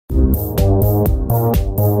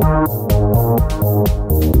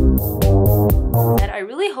And I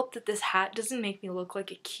really hope that this hat doesn't make me look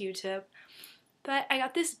like a Q-tip. But I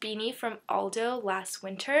got this beanie from Aldo last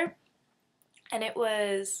winter, and it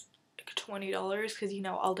was like $20 because, you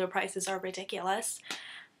know, Aldo prices are ridiculous.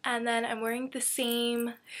 And then I'm wearing the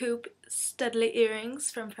same hoop studly earrings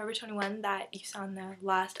from Forever 21 that you saw in the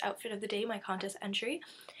last outfit of the day, my contest entry.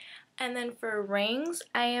 And then for rings,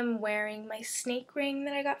 I am wearing my snake ring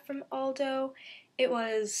that I got from Aldo. It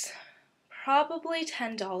was probably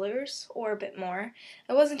 $10 or a bit more.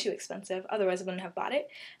 It wasn't too expensive, otherwise I wouldn't have bought it.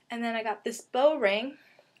 And then I got this bow ring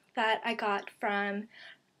that I got from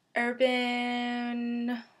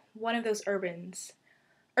Urban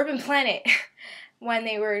Planet. When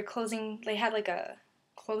they were closing, they had like a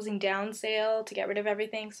closing down sale to get rid of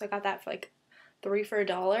everything, so I got that for like 3 for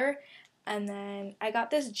 $1. And then I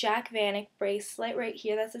got this Jack Vanek bracelet right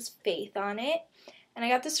here that says Faith on it, and I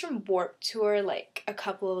got this from Warped Tour like a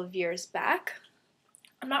couple of years back.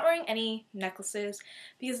 I'm not wearing any necklaces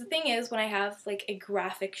because the thing is, when I have like a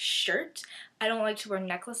graphic shirt, I don't like to wear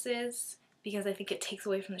necklaces because I think it takes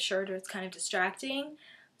away from the shirt or it's kind of distracting.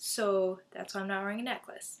 So that's why I'm not wearing a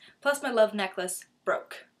necklace. Plus my love necklace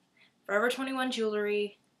broke. Forever 21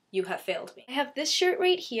 jewelry, you have failed me. I have this shirt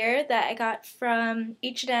right here that I got from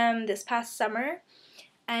H&M this past summer,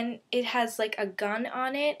 and it has like a gun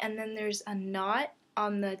on it, and then there's a knot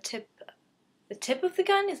on the tip of the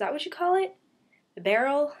gun, is that what you call it? The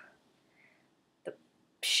barrel? The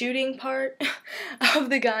shooting part of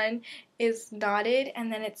the gun is knotted,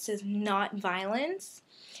 and then it says not violence.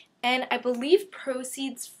 And I believe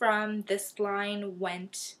proceeds from this line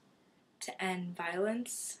went to end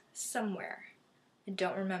violence somewhere. I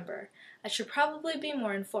don't remember. I should probably be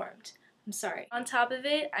more informed. I'm sorry. On top of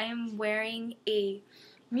it, I am wearing a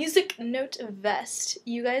music note vest.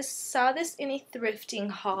 You guys saw this in a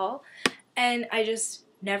thrifting haul, and I just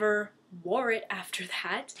never wore it after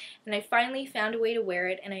that. And I finally found a way to wear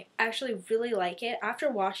it, and I actually really like it.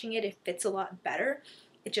 After washing it, it fits a lot better.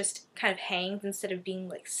 It just kind of hangs instead of being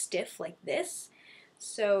like stiff like this.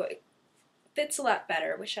 So it fits a lot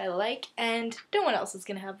better, which I like, and no one else is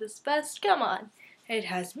gonna have this vest, come on. It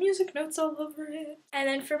has music notes all over it. And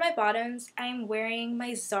then for my bottoms, I'm wearing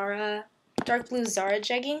my Zara, dark blue Zara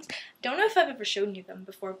jeggings. Don't know if I've ever shown you them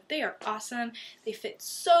before, but they are awesome. They fit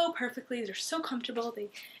so perfectly, they're so comfortable, they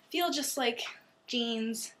feel just like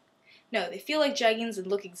jeans. No, they feel like jeggings and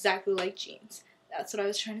look exactly like jeans. That's what I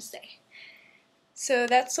was trying to say. So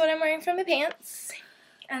that's what I'm wearing for my pants.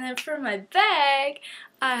 And then for my bag,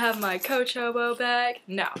 I have my Coach Hobo bag.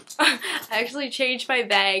 No, I actually changed my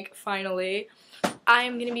bag finally.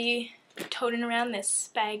 I'm going to be toting around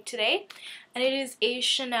this bag today. And it is a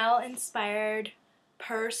Chanel inspired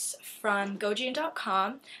purse from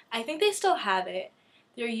Gojin.com. I think they still have it.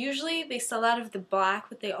 They sell out of the black,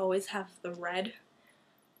 but they always have the red.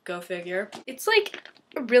 Go figure. It's like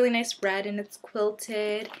a really nice red and it's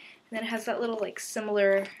quilted. And then it has that little like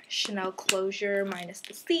similar Chanel closure minus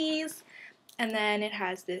the sleeves. And then it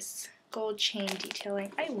has this gold chain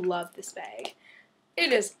detailing. I love this bag.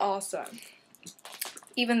 It is awesome.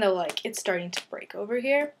 Even though like it's starting to break over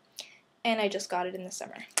here. And I just got it in the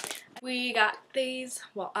summer. We got these,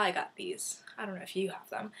 well I got these, I don't know if you have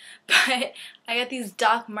them, but I got these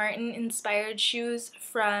Dr.Martens inspired shoes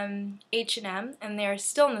from H&M, and they're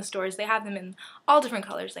still in the stores. They have them in all different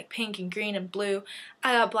colors like pink and green and blue.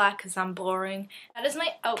 I got black because I'm boring. That is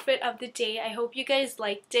my outfit of the day. I hope you guys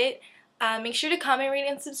liked it. Make sure to comment, rate,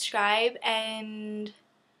 and subscribe, and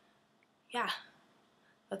yeah,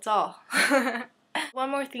 that's all. One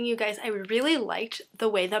more thing, you guys, I really liked the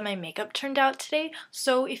way that my makeup turned out today.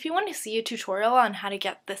 So if you want to see a tutorial on how to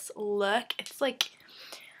get this look, it's like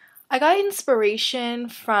I got inspiration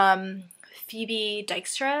from Phoebe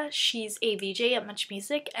Dykstra. She's a VJ at Much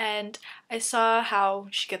Music, and I saw how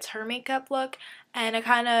she gets her makeup look, and I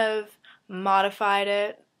kind of modified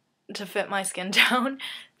it to fit my skin tone.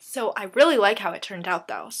 So I really like how it turned out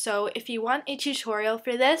though. So if you want a tutorial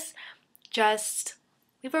for this, just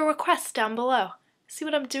leave a request down below. See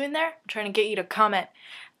what I'm doing there? I'm trying to get you to comment.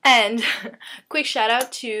 And quick shout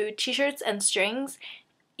out to T-shirts and strings,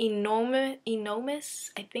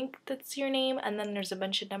 Enormous, I think that's your name, and then there's a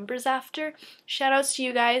bunch of numbers after. Shout outs to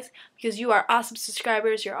you guys because you are awesome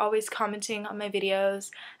subscribers. You're always commenting on my videos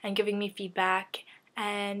and giving me feedback,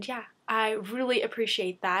 and yeah, I really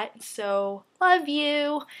appreciate that. So love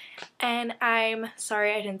you, and I'm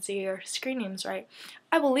sorry I didn't say your screen names right.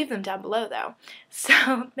 I will leave them down below though.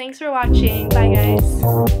 So thanks for watching. Bye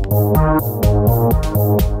guys.